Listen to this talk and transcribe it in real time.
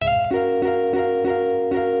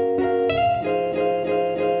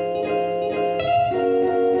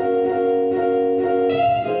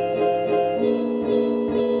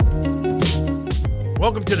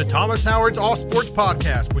Welcome to the Thomas Howard's All Sports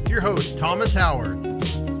Podcast with your host, Thomas Howard.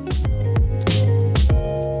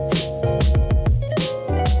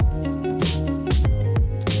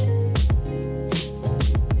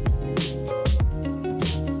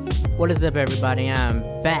 What is up, everybody? I'm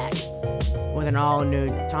back with an all-new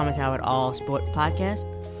Thomas Howard All Sport Podcast.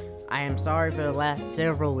 I am sorry for the last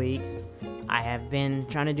several weeks. I have been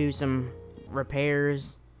trying to do some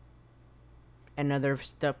repairs and other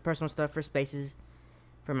stuff, personal stuff for spaces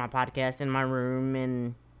for my podcast in my room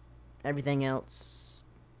and everything else.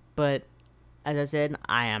 But, as I said,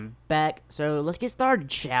 I am back. So, let's get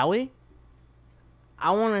started, shall we?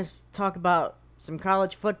 I want to talk about some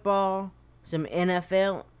college football, some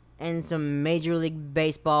NFL, and some Major League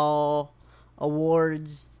Baseball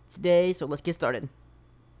awards today, so let's get started.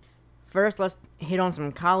 First, let's hit on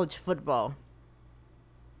some college football.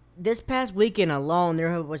 This past weekend alone,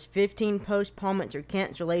 there was 15 postponements or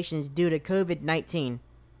cancellations due to COVID-19.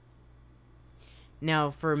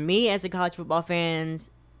 Now, for me as a college football fan,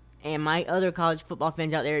 and my other college football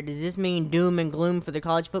fans out there, does this mean doom and gloom for the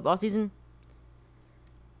college football season?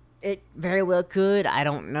 It very well could. I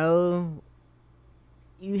don't know.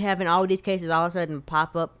 You having all these cases all of a sudden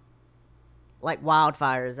pop up like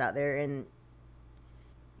wildfires out there, and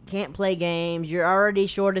you can't play games. You're already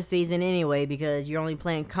short of season anyway because you're only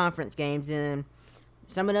playing conference games, and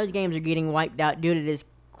some of those games are getting wiped out due to this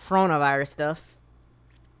coronavirus stuff.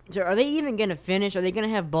 So are they even going to finish? Are they going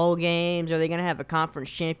to have bowl games? Are they going to have a conference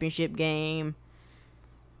championship game?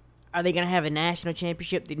 Are they going to have a national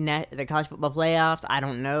championship, the college football playoffs? I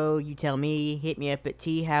don't know. You tell me. Hit me up at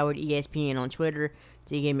THowardESPN on Twitter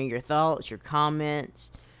to give me your thoughts, your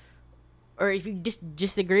comments. Or if you just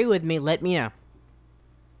disagree with me, let me know.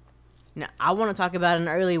 Now, I want to talk about an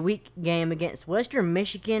early week game against Western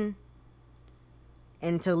Michigan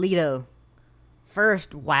and Toledo.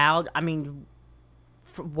 First, wow. I mean,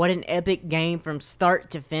 what an epic game from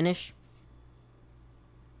start to finish.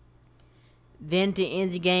 Then to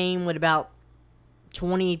end the game with about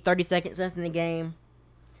 20-30 seconds left in the game,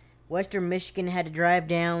 Western Michigan had to drive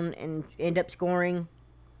down and end up scoring,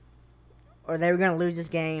 or they were going to lose this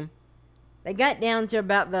game. They got down to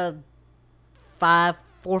about the 4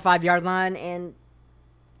 or 5 yard line, and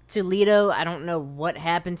Toledo, I don't know what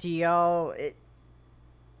happened to y'all.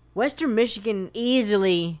 Western Michigan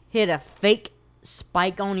easily hit a fake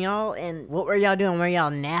spike on y'all, and what were y'all doing? Were y'all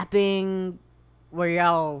napping? Were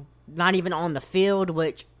y'all not even on the field?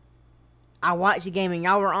 Which I watched the game and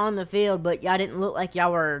y'all were on the field, but y'all didn't look like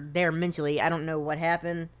y'all were there mentally. I don't know what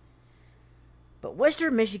happened. But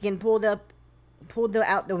Western Michigan pulled out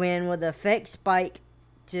the win with a fake spike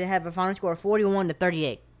to have a final score of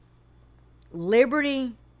 41-38.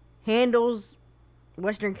 Liberty handles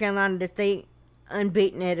Western Carolina State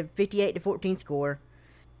unbeaten at a 58-14 score.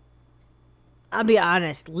 I'll be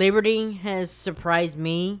honest, Liberty has surprised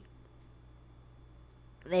me.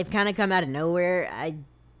 They've kind of come out of nowhere.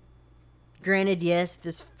 Granted, yes,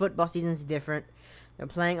 this football season's different. They're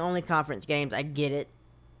playing only conference games. I get it.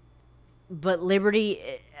 But Liberty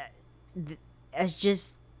is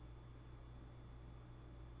just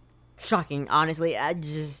shocking, honestly. I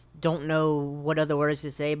just don't know what other words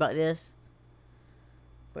to say about this.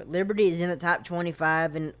 But Liberty is in the top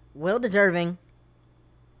 25 and well-deserving.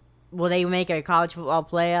 Will they make a college football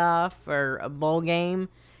playoff or a bowl game?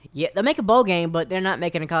 Yeah, they'll make a bowl game, but they're not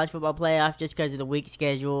making a college football playoff just because of the weak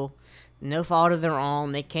schedule. No fault of their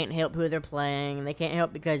own. They can't help who they're playing. They can't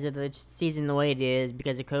help because of the season the way it is,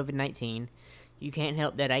 because of COVID-19. You can't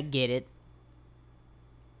help that. I get it.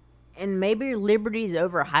 And maybe Liberty's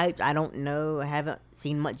overhyped. I don't know. I haven't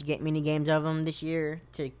seen many games of them this year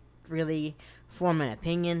to really form an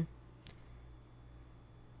opinion.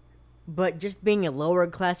 But just being a lower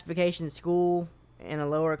classification school in a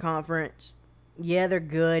lower conference, yeah, they're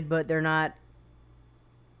good, but they're not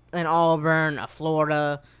an Auburn, a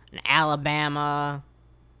Florida, an Alabama,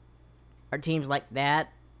 or teams like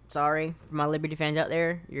that. Sorry for my Liberty fans out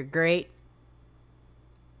there. You're great,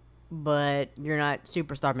 but you're not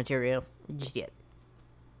superstar material just yet.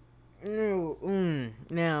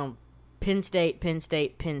 Now, Penn State.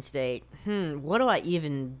 Where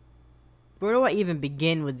do I even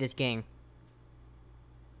begin with this game?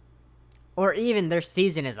 Or even their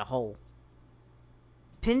season as a whole.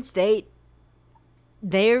 Penn State,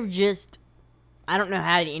 they're just, I don't know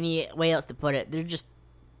any way else to put it. They're just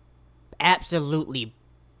absolutely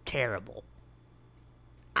terrible.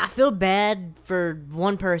 I feel bad for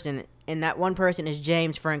one person, and that one person is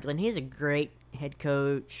James Franklin. He's a great head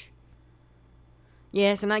coach.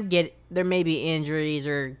 Yes, and I get it. There may be injuries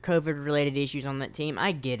or COVID-related issues on that team.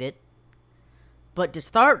 I get it. But to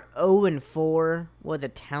start 0-4 with the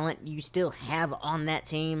talent you still have on that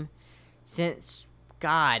team since,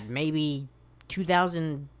 God, maybe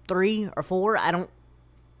 2003 or 4? I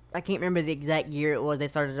can't remember the exact year it was they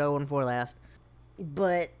started 0-4 last.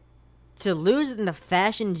 But to lose in the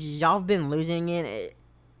fashion y'all have been losing in,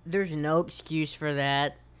 there's no excuse for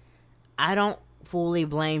that. I don't fully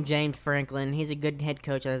blame James Franklin. He's a good head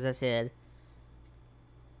coach, as I said.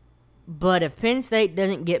 But if Penn State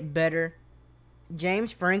doesn't get better,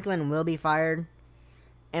 James Franklin will be fired.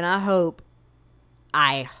 And I hope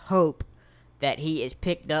that he is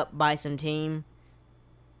picked up by some team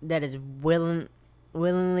that is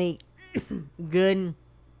willingly good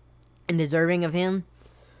and deserving of him.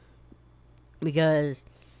 Because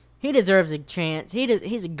he deserves a chance.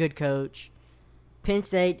 He's a good coach. Penn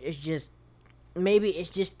State is just, maybe it's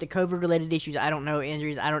just the COVID-related issues. I don't know,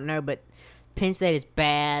 injuries, I don't know. But Penn State is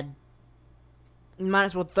bad. You might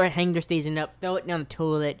as well hang their season up, throw it down the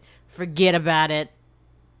toilet, forget about it.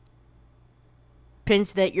 Penn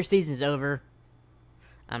State, your season's over.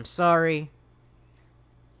 I'm sorry.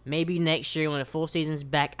 Maybe next year when the full season's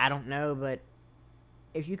back, I don't know, but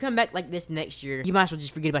if you come back like this next year, you might as well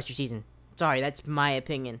just forget about your season. Sorry, that's my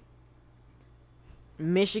opinion.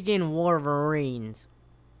 Michigan Wolverines.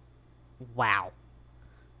 Wow.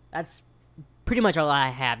 That's pretty much all I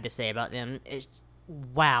have to say about them. It's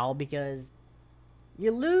wow, because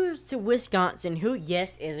you lose to Wisconsin, who,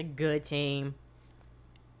 yes, is a good team.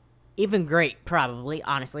 Even great, probably,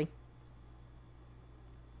 honestly.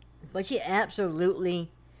 But you absolutely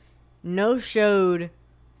no-showed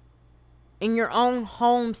in your own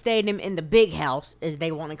home stadium in the big house, as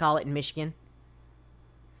they want to call it in Michigan.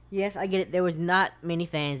 Yes, I get it. There was not many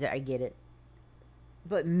fans there. I get it.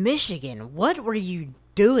 But Michigan, what were you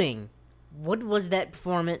doing? What was that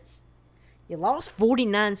performance? You lost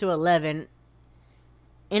 49-11.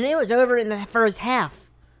 And it was over in the first half.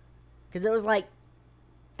 Because it was like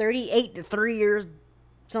 38-3 or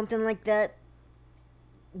something like that.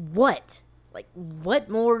 What? Like, what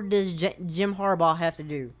more does Jim Harbaugh have to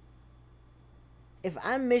do? If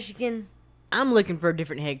I'm Michigan, I'm looking for a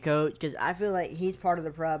different head coach. Because I feel like he's part of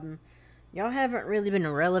the problem. Y'all haven't really been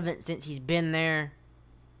relevant since he's been there.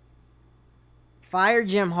 Fire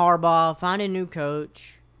Jim Harbaugh. Find a new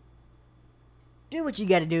coach. Do what you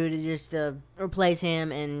got to do to just replace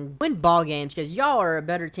him and win ball games, because y'all are a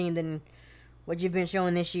better team than what you've been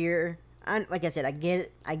showing this year. Like I said, I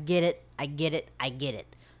get it.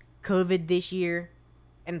 COVID this year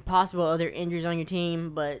and possible other injuries on your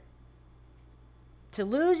team, but to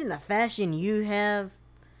lose in the fashion you have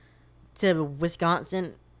to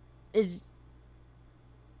Wisconsin is,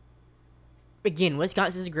 again,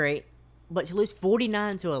 Wisconsin's great, but to lose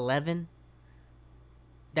 49-11.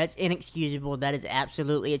 That's inexcusable. That is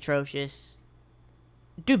absolutely atrocious.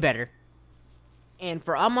 Do better. And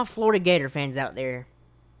for all my Florida Gator fans out there,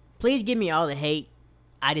 please give me all the hate.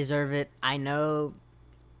 I deserve it. I know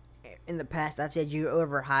in the past I've said you're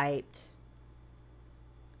overhyped.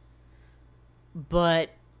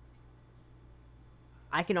 But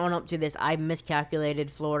I can own up to this. I miscalculated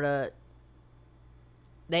Florida.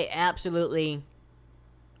 They absolutely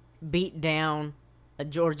beat down a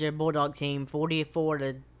Georgia Bulldog team,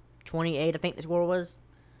 44-28, I think the score was.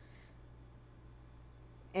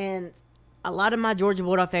 And a lot of my Georgia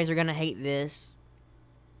Bulldog fans are gonna hate this.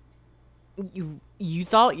 You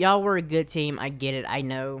thought y'all were a good team. I get it. I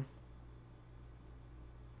know.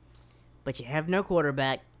 But you have no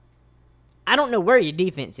quarterback. I don't know where your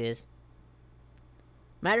defense is.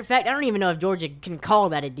 Matter of fact, I don't even know if Georgia can call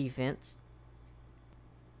that a defense.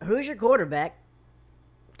 Who's your quarterback?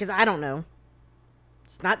 Because I don't know.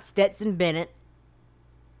 It's not Stetson Bennett.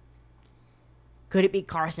 Could it be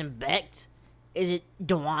Carson Beck? Is it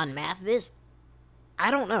DeJuan Mathis?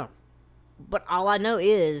 I don't know. But all I know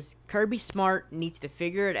is Kirby Smart needs to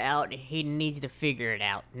figure it out, and he needs to figure it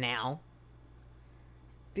out now.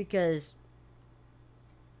 Because,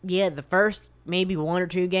 yeah, the first maybe 1 or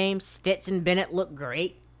 2 games, Stetson Bennett looked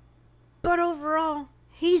great. But overall,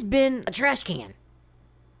 he's been a trash can.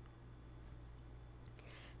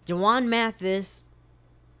 DeJuan Mathis,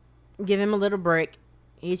 give him a little break.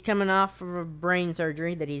 He's coming off of a brain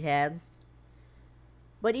surgery that he's had.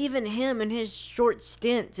 But even him in his short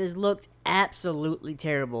stints has looked absolutely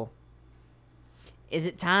terrible. Is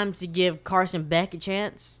it time to give Carson Beck a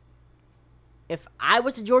chance? If I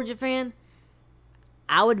was a Georgia fan,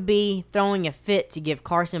 I would be throwing a fit to give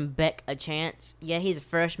Carson Beck a chance. Yeah, he's a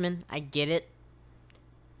freshman. I get it.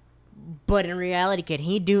 But in reality, can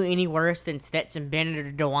he do any worse than Stetson Bennett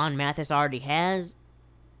or DeJuan Mathis already has?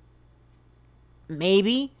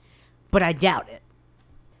 Maybe, but I doubt it.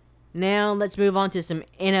 Now, let's move on to some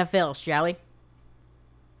NFL, shall we?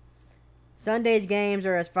 Sunday's games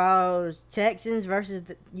are as follows: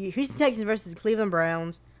 Houston Texans versus the Cleveland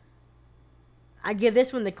Browns. I give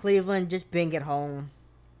this one to Cleveland, just being at home.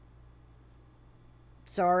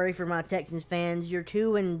 Sorry for my Texans fans. You're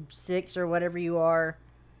 2-6 or whatever you are.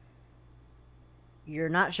 You're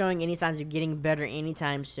not showing any signs of getting better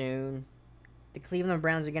anytime soon. The Cleveland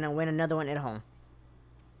Browns are going to win another one at home.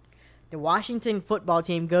 The Washington football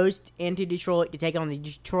team goes into Detroit to take on the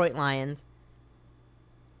Detroit Lions.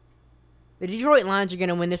 The Detroit Lions are going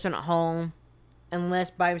to win this one at home, unless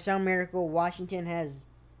by some miracle Washington has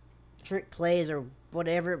trick plays or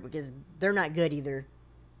whatever, because they're not good either.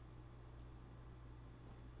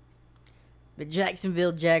 The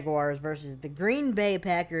Jacksonville Jaguars versus the Green Bay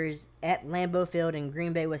Packers at Lambeau Field in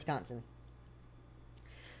Green Bay, Wisconsin.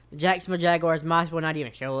 The Jacksonville Jaguars might as well not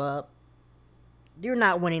even show up. You're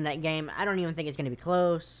not winning that game. I don't even think it's going to be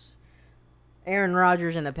close. Aaron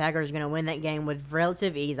Rodgers and the Packers are going to win that game with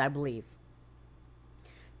relative ease, I believe.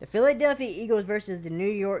 The Philadelphia Eagles versus the New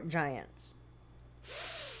York Giants.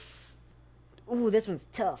 Ooh, this one's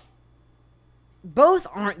tough. Both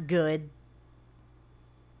aren't good.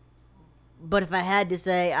 But if I had to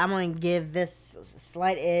say, I'm going to give this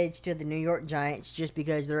slight edge to the New York Giants just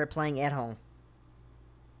because they're playing at home.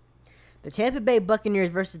 The Tampa Bay Buccaneers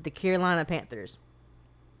versus the Carolina Panthers.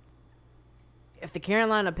 If the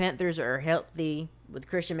Carolina Panthers are healthy, with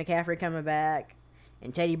Christian McCaffrey coming back,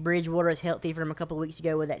 and Teddy Bridgewater is healthy from a couple weeks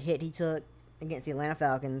ago with that hit he took against the Atlanta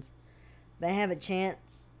Falcons, they have a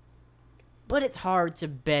chance. But it's hard to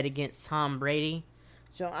bet against Tom Brady.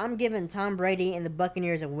 So I'm giving Tom Brady and the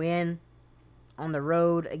Buccaneers a win on the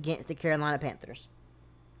road against the Carolina Panthers.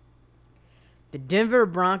 The Denver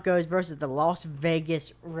Broncos versus the Las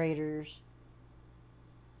Vegas Raiders.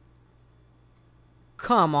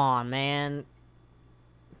 Come on, man.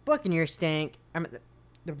 Buccaneers stink.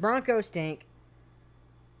 The Broncos stink.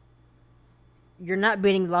 You're not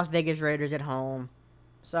beating the Las Vegas Raiders at home.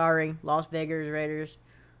 Sorry, Las Vegas Raiders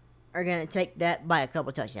are going to take that by a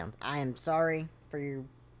couple touchdowns. I am sorry for your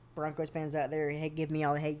Broncos fans out there. Hey, give me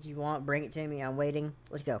all the hate you want. Bring it to me. I'm waiting.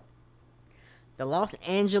 Let's go. The Los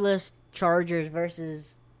Angeles Chargers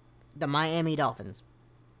versus the Miami Dolphins.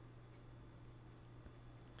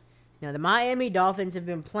 Now, the Miami Dolphins have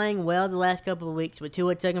been playing well the last couple of weeks with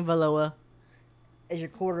Tua Tagovailoa as your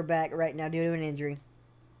quarterback right now due to an injury.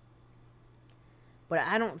 But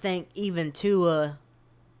I don't think even Tua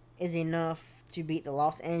is enough to beat the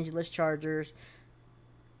Los Angeles Chargers.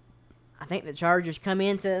 I think the Chargers come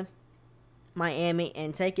into Miami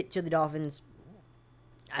and take it to the Dolphins.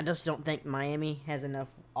 I just don't think Miami has enough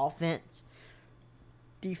offense,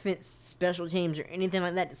 defense, special teams, or anything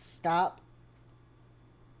like that to stop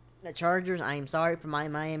the Chargers. I am sorry for my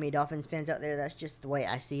Miami Dolphins fans out there. That's just the way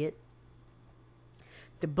I see it.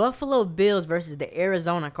 The Buffalo Bills versus the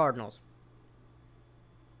Arizona Cardinals.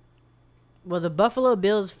 Will the Buffalo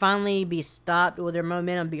Bills finally be stopped? Will their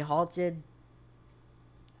momentum be halted?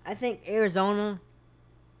 I think Arizona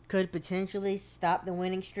could potentially stop the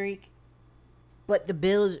winning streak. But the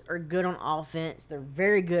Bills are good on offense. They're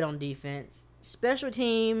very good on defense. Special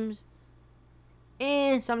teams,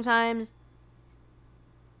 sometimes.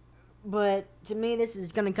 But to me, this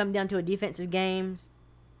is going to come down to a defensive games.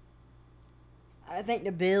 I think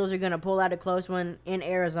the Bills are going to pull out a close one in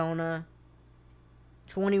Arizona.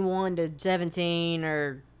 21-17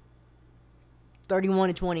 or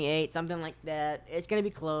 31-28, something like that. It's going to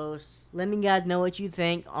be close. Let me guys know what you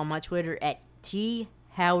think on my Twitter at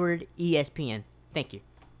THowardESPN. Thank you.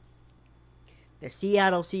 The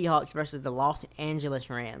Seattle Seahawks versus the Los Angeles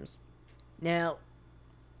Rams. Now,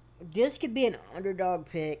 this could be an underdog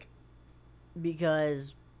pick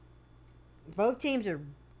because both teams are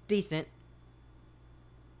decent.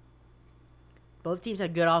 Both teams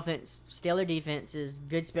have good offense, stellar defenses,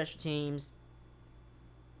 good special teams,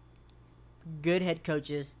 good head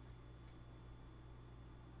coaches.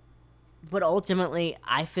 But ultimately,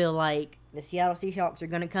 I feel like the Seattle Seahawks are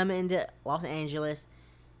going to come into Los Angeles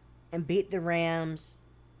and beat the Rams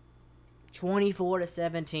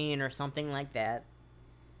 24-17 or something like that.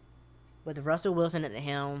 With Russell Wilson at the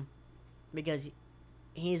helm, because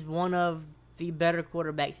he's one of the better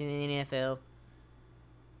quarterbacks in the NFL.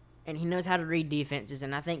 And he knows how to read defenses,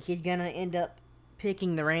 and I think he's going to end up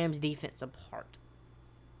picking the Rams' defense apart.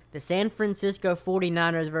 The San Francisco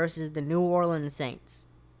 49ers versus the New Orleans Saints.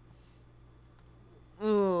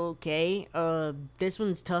 Okay, this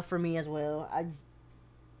one's tough for me as well.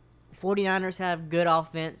 49ers have good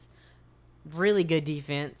offense, really good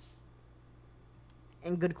defense,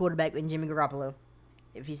 and good quarterback in Jimmy Garoppolo,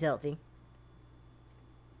 if he's healthy.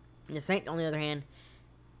 And the Saints, on the other hand,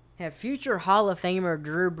 have future Hall of Famer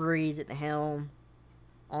Drew Brees at the helm,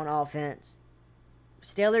 on offense.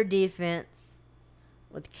 Stellar defense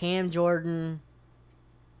with Cam Jordan,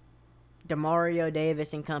 Demario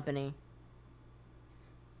Davis and company.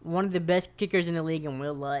 One of the best kickers in the league in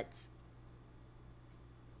Will Lutz.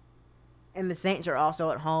 And the Saints are also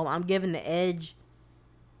at home. I'm giving the edge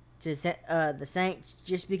to the Saints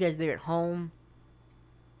just because they're at home.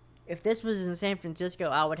 If this was in San Francisco,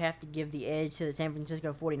 I would have to give the edge to the San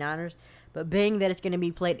Francisco 49ers. But being that it's going to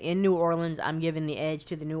be played in New Orleans, I'm giving the edge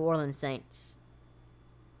to the New Orleans Saints.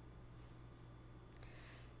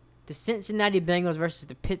 The Cincinnati Bengals versus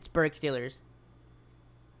the Pittsburgh Steelers.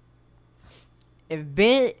 If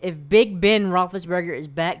Big Ben Roethlisberger is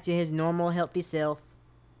back to his normal healthy self,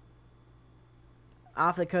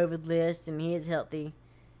 off the COVID list, and he is healthy,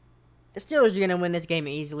 the Steelers are going to win this game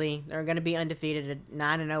easily. They're going to be undefeated at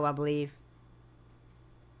 9-0, I believe.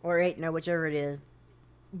 Or 8-0, whichever it is.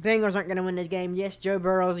 Bengals aren't going to win this game. Yes, Joe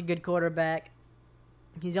Burrow is a good quarterback.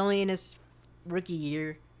 He's only in his rookie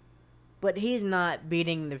year. But he's not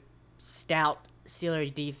beating the stout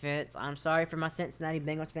Steelers defense. I'm sorry for my Cincinnati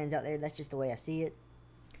Bengals fans out there. That's just the way I see it.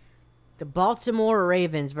 The Baltimore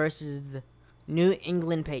Ravens versus the New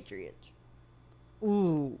England Patriots.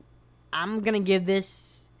 Ooh. I'm going to give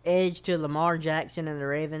this edge to Lamar Jackson and the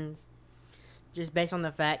Ravens. Just based on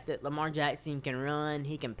the fact that Lamar Jackson can run,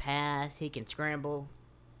 he can pass, he can scramble.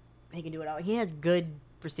 He can do it all. He has good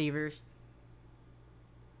receivers.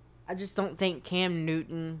 I just don't think Cam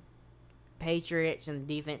Newton, Patriots, and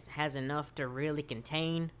the defense has enough to really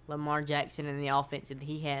contain Lamar Jackson and the offense that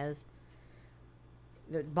he has.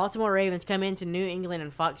 The Baltimore Ravens come into New England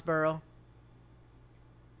and Foxborough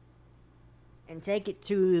and take it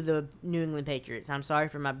to the New England Patriots. I'm sorry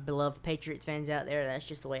for my beloved Patriots fans out there. That's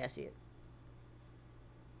just the way I see it.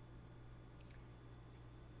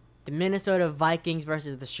 The Minnesota Vikings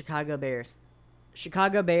versus the Chicago Bears.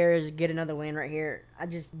 Chicago Bears get another win right here. I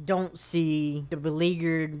just don't see the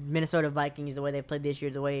beleaguered Minnesota Vikings the way they've played this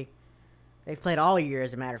year, the way they've played all year,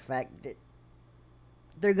 as a matter of fact.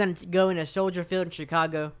 They're going to go into Soldier Field in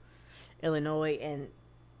Chicago, Illinois, and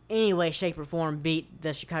any way, shape, or form beat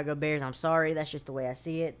the Chicago Bears. I'm sorry, that's just the way I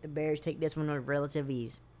see it. The Bears take this one with relative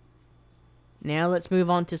ease. Now let's move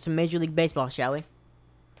on to some Major League Baseball, shall we?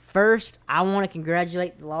 First, I want to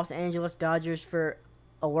congratulate the Los Angeles Dodgers for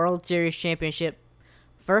a World Series championship.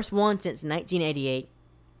 First one since 1988.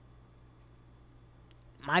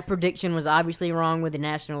 My prediction was obviously wrong with the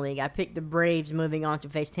National League. I picked the Braves moving on to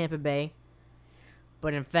face Tampa Bay.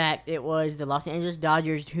 But in fact, it was the Los Angeles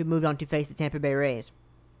Dodgers who moved on to face the Tampa Bay Rays.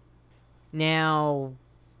 Now,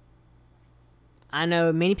 I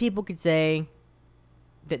know many people could say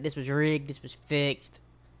that this was rigged, this was fixed.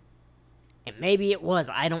 And maybe it was.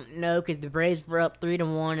 I don't know, because the Braves were up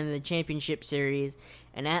 3-1 in the championship series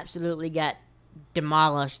and absolutely got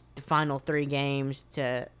demolished the final 3 games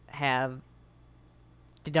to have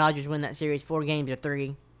the Dodgers win that series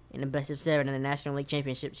 4-3 in the best of 7 in the National League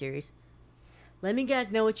Championship Series. Let me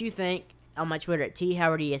guys know what you think on my Twitter at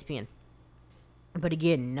THowardESPN. But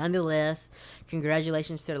again, nonetheless,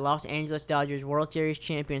 congratulations to the Los Angeles Dodgers World Series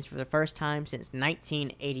champions for the first time since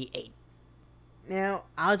 1988. Now,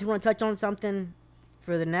 I just want to touch on something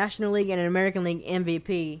for the National League and American League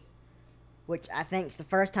MVP, which I think is the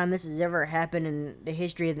first time this has ever happened in the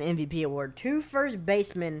history of the MVP award. 2 first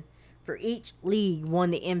basemen for each league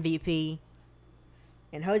won the MVP,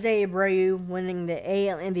 and Jose Abreu winning the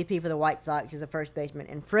AL MVP for the White Sox as a first baseman,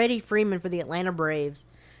 and Freddie Freeman for the Atlanta Braves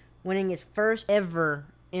winning his first ever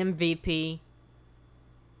MVP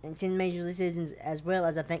in 10 Major League seasons, as well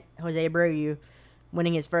as I think Jose Abreu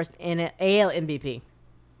winning his first AL MVP.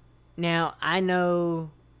 Now, I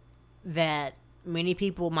know that many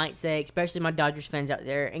people might say, especially my Dodgers fans out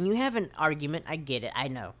there, and you have an argument, I get it, I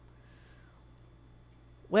know.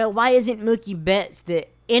 Well, why isn't Mookie Betts the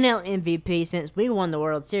NL MVP since we won the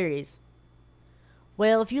World Series?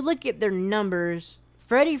 Well, if you look at their numbers,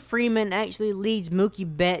 Freddie Freeman actually leads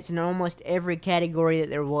Mookie Betts in almost every category that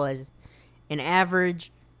there was. In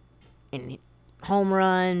average, in home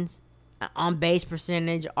runs, on base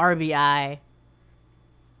percentage, RBI.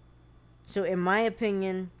 So in my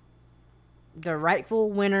opinion, the rightful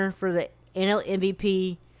winner for the NL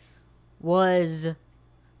MVP was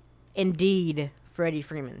indeed Freddie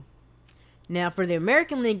Freeman. Now for the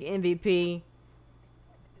American League MVP,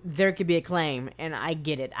 there could be a claim, and I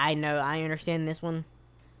get it. I know, I understand this one.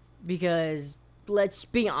 Because, let's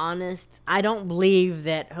be honest, I don't believe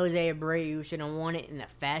that Jose Abreu should have won it in the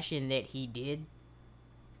fashion that he did.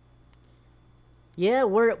 Yeah,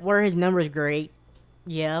 were his numbers great?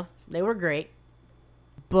 Yeah, they were great.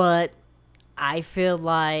 But I feel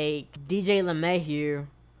like DJ LeMahieu,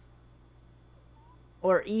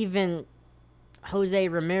 or even Jose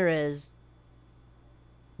Ramirez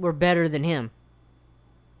were better than him.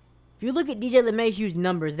 If you look at DJ LeMahieu's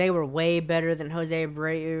numbers, they were way better than Jose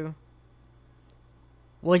Abreu.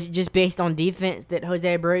 Was it just based on defense that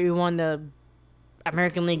Jose Abreu won the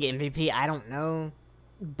American League MVP? I don't know.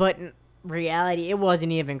 But in reality, it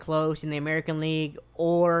wasn't even close in the American League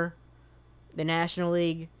or the National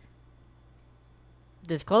League.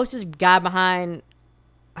 The closest guy behind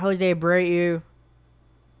Jose Abreu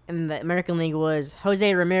in the American League was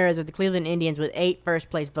Jose Ramirez of the Cleveland Indians with 8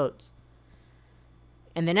 first-place votes.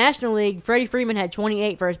 In the National League, Freddie Freeman had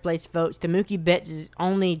 28 first-place votes to Mookie Betts'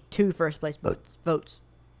 only 2 first-place votes.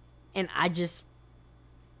 And I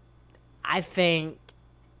think,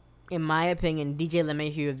 in my opinion, DJ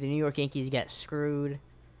LeMahieu of the New York Yankees got screwed.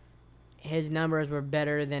 His numbers were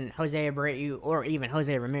better than Jose Abreu or even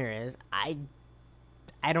Jose Ramirez. I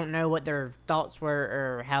don't know what their thoughts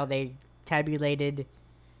were or how they tabulated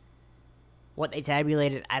what they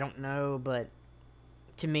tabulated. I don't know, but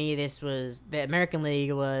to me, the American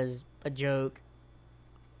League was a joke.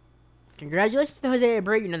 Congratulations to Jose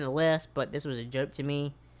Abreu nonetheless, but this was a joke to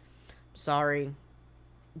me. Sorry.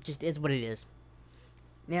 It just is what it is.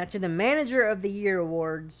 Now, to the Manager of the Year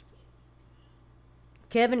awards.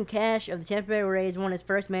 Kevin Cash of the Tampa Bay Rays won his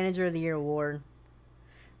first Manager of the Year award.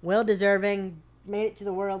 Well deserving. Made it to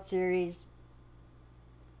the World Series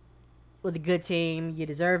with a good team. You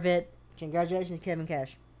deserve it. Congratulations, Kevin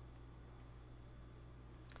Cash.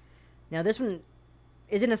 Now, this one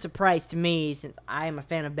isn't a surprise to me since I am a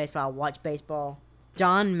fan of baseball. I watch baseball.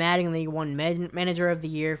 John Mattingly won Manager of the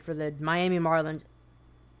Year for the Miami Marlins.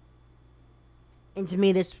 And to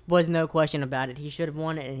me, this was no question about it. He should have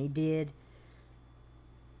won it, and he did.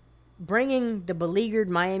 Bringing the beleaguered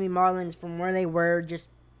Miami Marlins from where they were just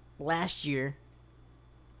last year,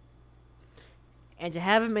 and to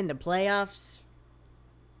have him in the playoffs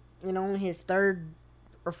in only his 3rd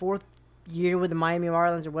or 4th year with the Miami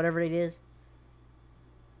Marlins or whatever it is,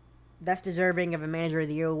 that's deserving of a Manager of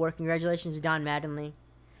the Year award. Congratulations, Don Mattingly.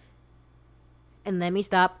 And let me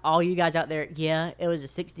stop all you guys out there. Yeah, it was a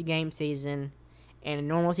 60-game season. And a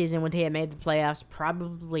normal season, would he have made the playoffs?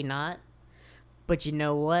 Probably not. But you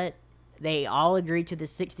know what? They all agreed to the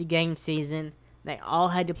 60-game season. They all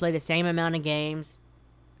had to play the same amount of games.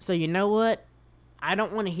 So you know what? I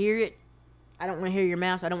don't want to hear it. I don't want to hear your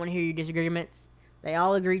mouths. I don't want to hear your disagreements. They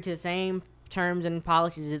all agreed to the same terms and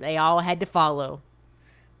policies that they all had to follow.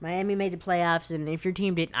 Miami made the playoffs, and if your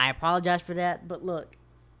team didn't, I apologize for that. But look,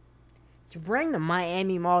 to bring the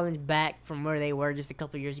Miami Marlins back from where they were just a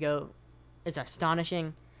couple years ago is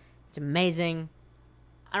astonishing. It's amazing.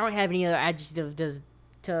 I don't have any other adjective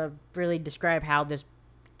to really describe how this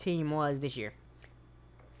team was this year.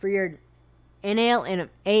 For your NL and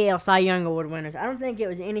AL Cy Young Award winners, I don't think it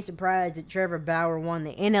was any surprise that Trevor Bauer won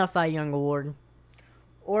the NL Cy Young Award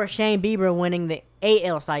or Shane Bieber winning the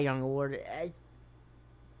AL Cy Young Award.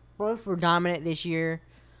 Both were dominant this year.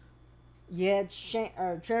 Yeah,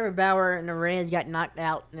 Trevor Bauer and the Reds got knocked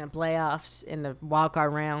out in the playoffs in the wild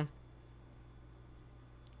card round,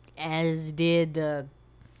 as did the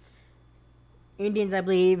Indians, I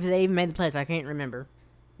believe. They even made the playoffs. I can't remember.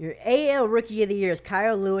 Your AL Rookie of the Year is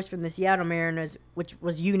Kyle Lewis from the Seattle Mariners, which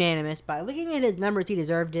was unanimous. By looking at his numbers, he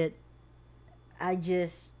deserved it. I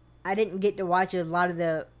didn't get to watch a lot of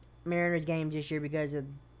the Mariners games this year because of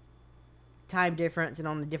time difference and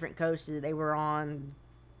on the different coasts that they were on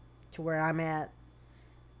to where I'm at.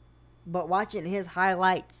 But watching his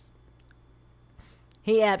highlights,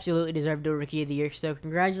 he absolutely deserved the Rookie of the Year. So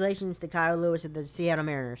congratulations to Kyle Lewis of the Seattle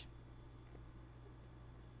Mariners.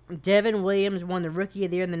 Devin Williams won the Rookie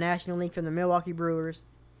of the Year in the National League from the Milwaukee Brewers.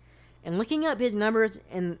 And looking up his numbers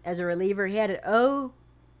as a reliever, he had an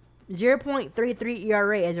 0.33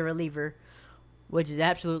 ERA as a reliever, which is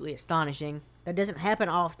absolutely astonishing. That doesn't happen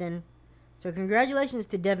often. So congratulations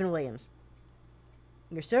to Devin Williams.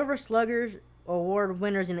 Your Silver Sluggers Award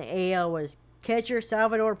winners in the AL was catcher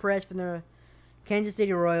Salvador Perez from the Kansas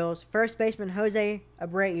City Royals, first baseman Jose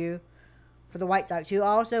Abreu for the White Sox, who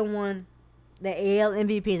also won the AL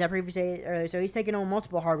MVP, as I previously said earlier. So he's taking on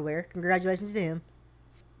multiple hardware. Congratulations to him.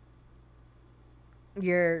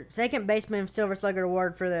 Your second baseman Silver Slugger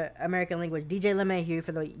Award for the American League was DJ LeMahieu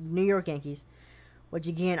for the New York Yankees, which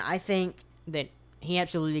again, I think that he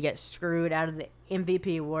absolutely got screwed out of the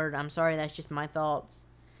MVP award. I'm sorry, that's just my thoughts.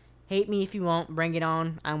 Hate me if you want. Bring it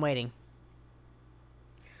on. I'm waiting.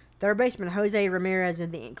 Third baseman Jose Ramirez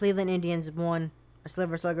of the Cleveland Indians won a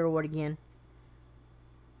Silver Slugger Award again,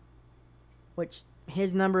 which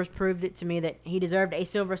his numbers proved it to me that he deserved a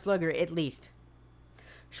Silver Slugger at least.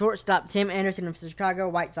 Shortstop Tim Anderson of the Chicago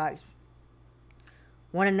White Sox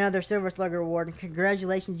won another Silver Slugger Award.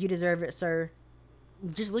 Congratulations, you deserve it, sir.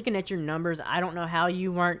 just looking at your numbers, I don't know how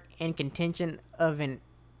you weren't in contention of an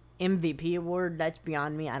MVP award. That's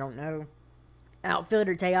beyond me. I don't know.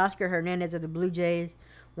 Outfielder Teoscar Hernandez of the Blue Jays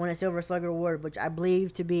won a Silver Slugger award, which I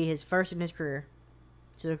believe to be his first in his career.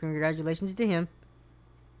 So congratulations to him.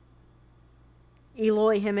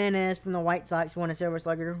 Eloy Jimenez from the White Sox won a Silver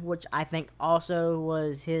Slugger, which I think also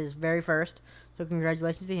was his very first. So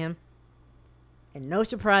congratulations to him. And no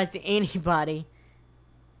surprise to anybody,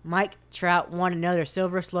 Mike Trout won another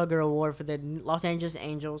Silver Slugger award for the Los Angeles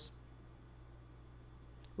Angels,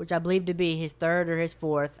 which I believe to be his third or his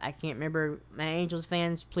fourth. I can't remember. My Angels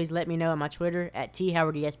fans, please let me know on my Twitter at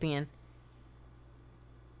THowardESPN.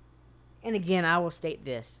 And again, I will state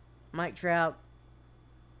this. Mike Trout,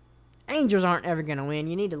 Angels aren't ever going to win.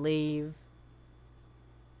 You need to leave.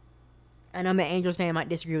 I know my Angels fan might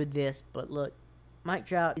disagree with this, but look, Mike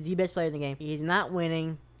Trout is the best player in the game. He's not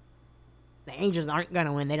winning. The Angels aren't going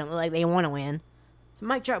to win. They don't look like they want to win. So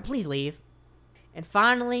Mike Trout, please leave. And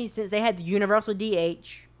finally, since they had the universal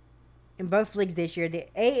DH in both leagues this year, the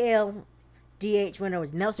AL DH winner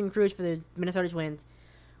was Nelson Cruz for the Minnesota Twins,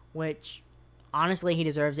 which, honestly, he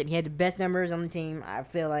deserves it. He had the best numbers on the team, I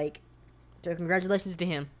feel like. So congratulations to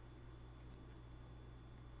him.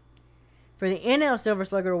 For the NL Silver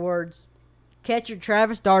Slugger Awards, catcher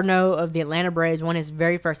Travis d'Arnaud of the Atlanta Braves won his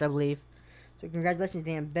very first, I believe. So congratulations to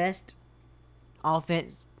him. Best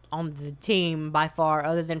offense on the team by far,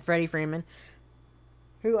 other than Freddie Freeman,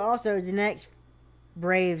 who also is the next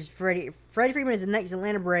Braves. Freddie Freeman is the next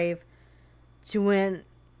Atlanta Brave to win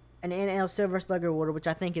an NL Silver Slugger Award, which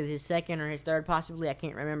I think is his second or his third, possibly. I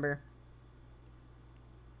can't remember.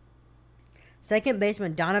 Second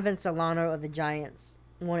baseman Donovan Solano of the Giants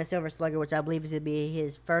won a Silver Slugger, which I believe is to be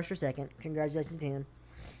his first or second. Congratulations to him.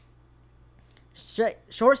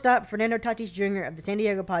 Shortstop Fernando Tatis Jr. of the San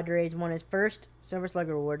Diego Padres won his first Silver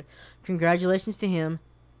Slugger Award. Congratulations to him.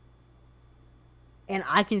 And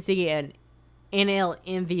I can see an NL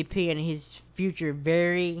MVP in his future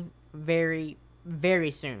very, very,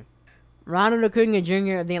 very soon. Ronald Acuna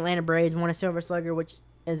Jr. of the Atlanta Braves won a Silver Slugger, which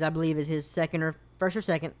is, I believe, is his first or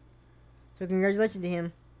second. So congratulations to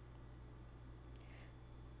him.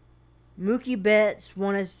 Mookie Betts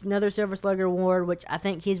won another Silver Slugger Award, which I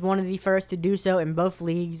think he's one of the first to do so in both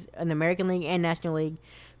leagues, in the American League and National League,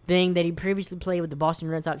 being that he previously played with the Boston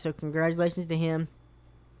Red Sox, so congratulations to him.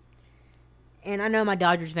 And I know my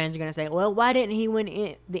Dodgers fans are going to say, well, why didn't he win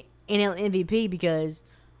the NL MVP? Because,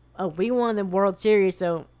 we won the World Series,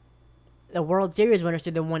 so the World Series winner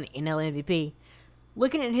should have won NL MVP.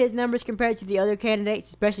 Looking at his numbers compared to the other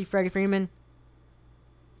candidates, especially Freddie Freeman,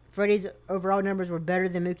 Freddie's overall numbers were better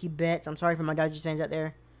than Mookie Betts. I'm sorry for my Dodgers fans out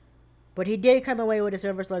there. But he did come away with a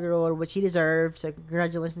Silver Slugger Award, which he deserved, so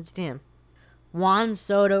congratulations to him. Juan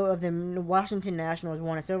Soto of the Washington Nationals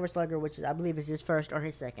won a Silver Slugger, which I believe is his first or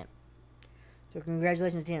his second. So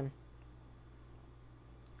congratulations to him.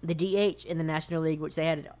 The DH in the National League, which they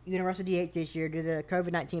had universal DH this year due to the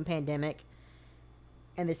COVID-19 pandemic,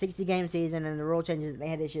 and the 60-game season and the rule changes that they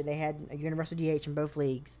had this year, they had a universal DH in both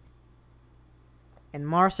leagues. And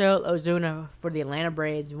Marcell Ozuna for the Atlanta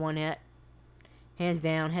Braves won it, hands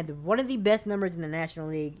down, had one of the best numbers in the National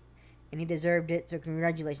League, and he deserved it, so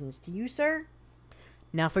congratulations to you, sir.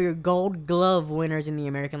 Now for your Gold Glove winners in the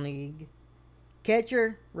American League.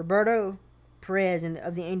 Catcher Roberto Perez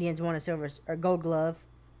of the Indians won a Gold Glove.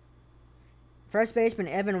 First baseman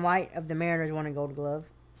Evan White of the Mariners won a Gold Glove.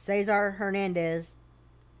 Cesar Hernandez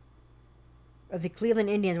of the Cleveland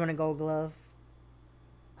Indians won a Gold Glove.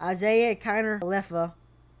 Isaiah Kiner-Falefa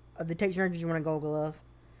of the Texas Rangers won a Gold Glove.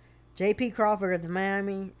 J.P. Crawford of the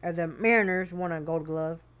Mariners won a Gold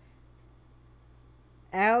Glove.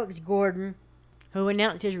 Alex Gordon, who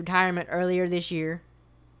announced his retirement earlier this year,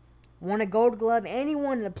 won a Gold Glove, and he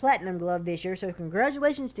won the Platinum Glove this year, so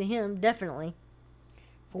congratulations to him, definitely,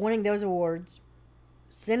 for winning those awards.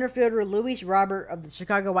 Center fielder Luis Robert of the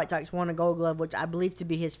Chicago White Sox won a Gold Glove, which I believe to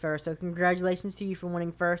be his first, so congratulations to you for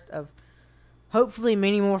winning first of hopefully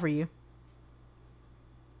many more for you.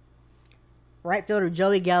 Right fielder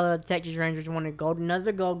Joey Gallo of the Texas Rangers won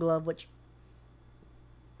another Gold Glove, which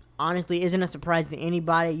honestly isn't a surprise to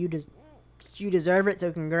anybody. You deserve it,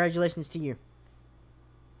 so congratulations to you.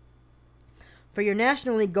 For your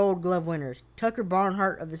National League Gold Glove winners, Tucker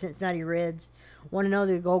Barnhart of the Cincinnati Reds won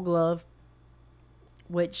another Gold Glove,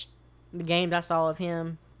 which the games I saw of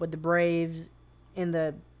him with the Braves in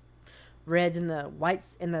the Reds and the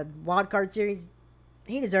Whites in the wild card series,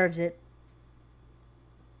 he deserves it.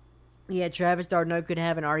 Yeah, Travis d'Arnaud could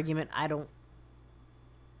have an argument. I don't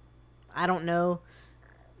know.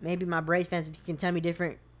 Maybe my Braves fans can tell me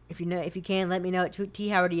different. If you can, let me know at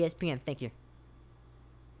THowardESPN. Thank you.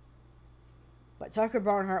 But Tucker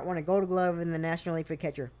Barnhart won a Gold Glove in the National League for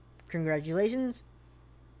catcher. Congratulations.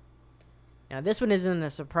 Now, this one isn't a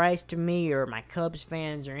surprise to me or my Cubs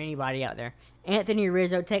fans or anybody out there. Anthony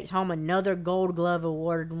Rizzo takes home another Gold Glove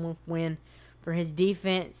award win for his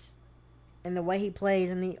defense and the way he plays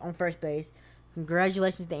on first base.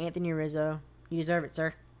 Congratulations to Anthony Rizzo. You deserve it,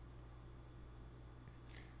 sir.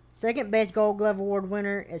 Second base Gold Glove Award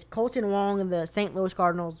winner is Colton Wong of the St. Louis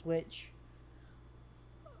Cardinals, which,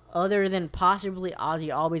 other than possibly Ozzie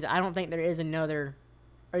Albies, I don't think there is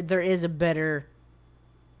a better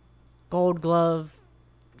Gold Glove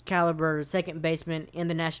caliber second baseman in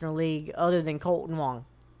the National League other than Colton Wong.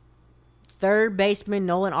 Third baseman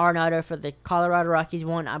Nolan Arenado for the Colorado Rockies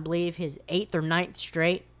won, I believe, his 8th or 9th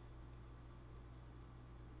straight,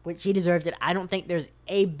 which he deserves it. I don't think there's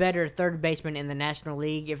a better third baseman in the National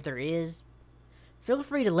League. If there is, feel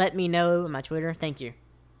free to let me know on my Twitter. Thank you.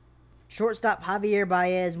 Shortstop Javier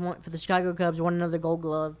Baez for the Chicago Cubs won another Gold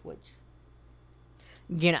Glove, which,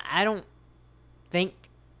 again, I don't think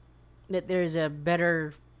that there's a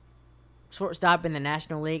better shortstop in the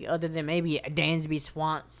National League other than maybe Dansby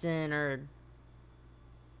Swanson or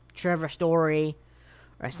Trevor Story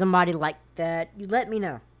or somebody like that. You let me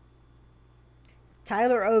know.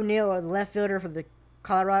 Tyler O'Neill, the left fielder for the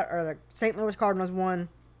the St. Louis Cardinals, won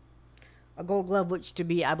a Gold Glove, which to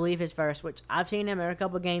be, I believe, his first, which I've seen him in a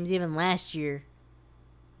couple games even last year.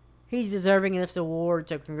 He's deserving of this award,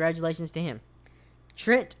 so congratulations to him.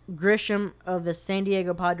 Trent Grisham of the San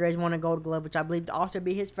Diego Padres won a Gold Glove, which I believe to also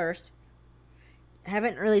be his first.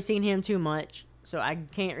 Haven't really seen him too much, so I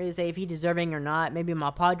can't really say if he's deserving or not. Maybe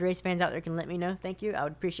my Padres fans out there can let me know. Thank you. I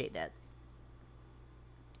would appreciate that.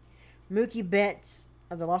 Mookie Betts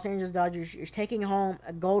of the Los Angeles Dodgers is taking home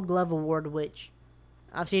a Gold Glove award, which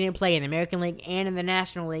I've seen him play in the American League and in the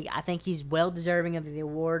National League. I think he's well deserving of the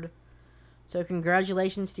award. So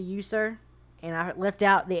congratulations to you, sir. And I left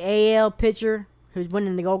out the AL pitcher who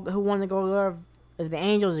won the Gold Glove of the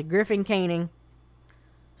Angels, Griffin Canning.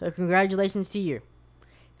 So congratulations to you.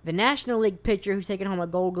 The National League pitcher who's taking home a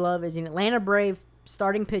Gold Glove is an Atlanta Brave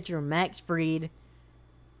starting pitcher, Max Fried,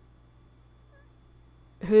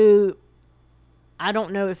 who I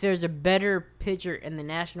don't know if there's a better pitcher in the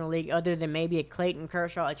National League other than maybe a Clayton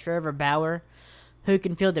Kershaw, a Trevor Bauer, who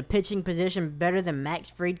can fill the pitching position better than Max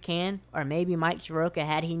Fried can, or maybe Mike Soroka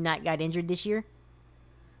had he not got injured this year.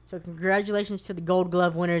 So congratulations to the Gold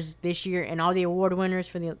Glove winners this year and all the award winners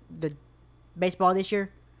for the baseball this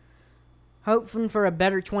year. Hoping for a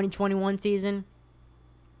better 2021 season.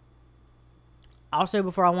 Also,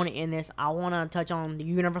 before I want to end this, I want to touch on the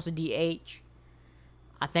universal DH.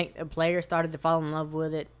 I think the players started to fall in love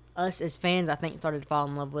with it. Us as fans, I think, started to fall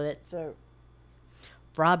in love with it. So,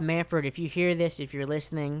 Rob Manfred, if you hear this, if you're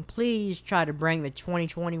listening, please try to bring the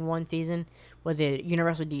 2021 season with the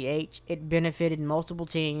universal DH. It benefited multiple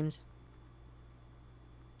teams.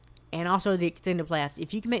 And also the extended playoffs.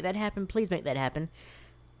 If you can make that happen, please make that happen.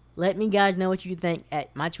 Let me guys know what you think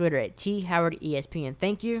at my Twitter at THowardESPN.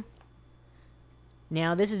 Thank you.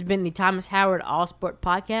 Now, this has been the Thomas Howard All Sport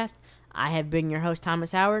Podcast. I have been your host,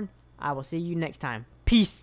 Thomas Howard. I will see you next time. Peace.